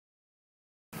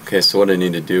Okay, so what I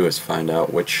need to do is find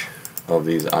out which of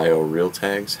these IO real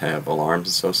tags have alarms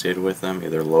associated with them,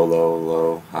 either low, low,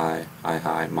 low, high, high,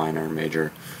 high, minor,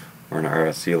 major, or an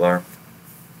RSC alarm.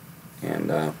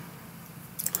 And I'm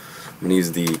going to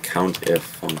use the COUNTIF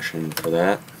function for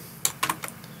that.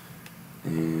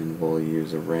 And we'll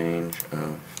use a range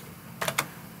of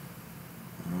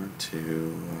 1,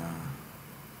 2,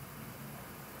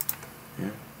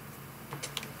 here.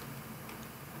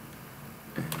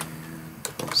 And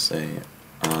we'll say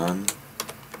on.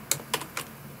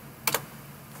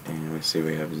 And we see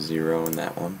we have 0 in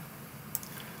that one.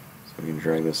 So we can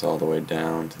drag this all the way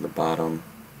down to the bottom.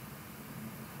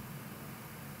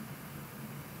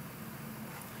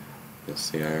 You'll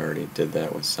see I already did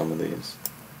that with some of these.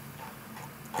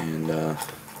 And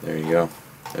there you go.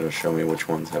 That'll show me which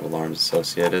ones have alarms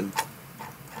associated.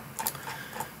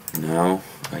 Now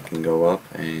I can go up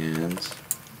and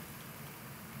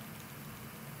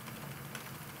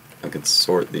I could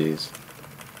sort these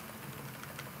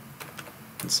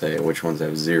and say which ones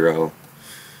have 0,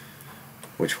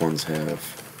 which ones have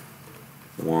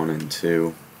 1 and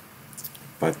 2.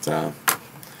 But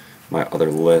my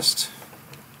other list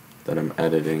that I'm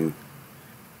editing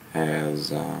has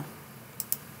the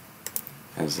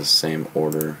same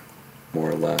order, more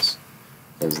or less,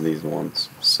 as these ones.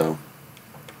 So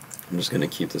I'm just going to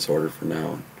keep this order for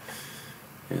now,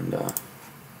 and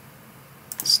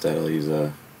instead I'll use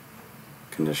a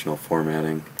conditional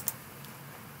formatting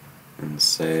and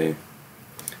say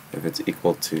if it's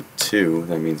equal to 2,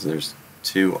 that means there's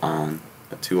 2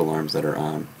 alarms that are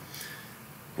on.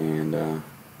 And in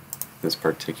this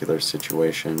particular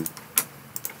situation,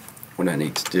 what I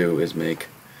need to do is make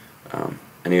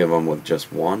any of them with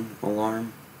just 1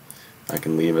 alarm I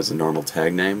can leave as a normal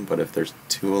tag name, but if there's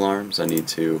 2 alarms I need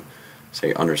to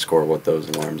say underscore what those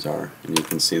alarms are. And you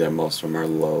can see that most of them are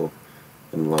low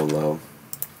and low, low,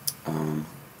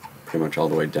 pretty much all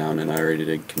the way down. And I already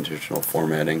did conditional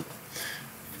formatting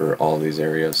for all these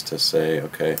areas to say,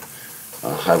 okay,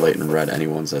 highlight in red any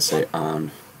ones that say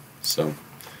on. So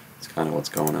it's kind of what's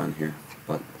going on here,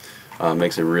 but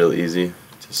makes it real easy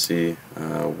to see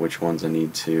which ones I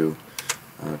need to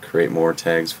create more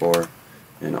tags for,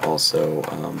 and also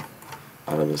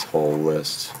out of this whole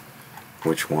list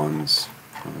which ones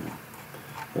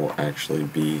will actually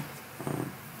be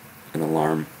an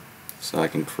alarm, so I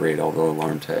can create all the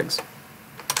alarm tags.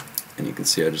 And you can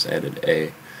see I just added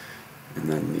A and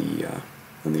then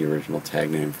the original tag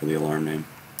name for the alarm name.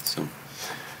 So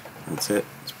that's it.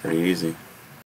 It's pretty easy.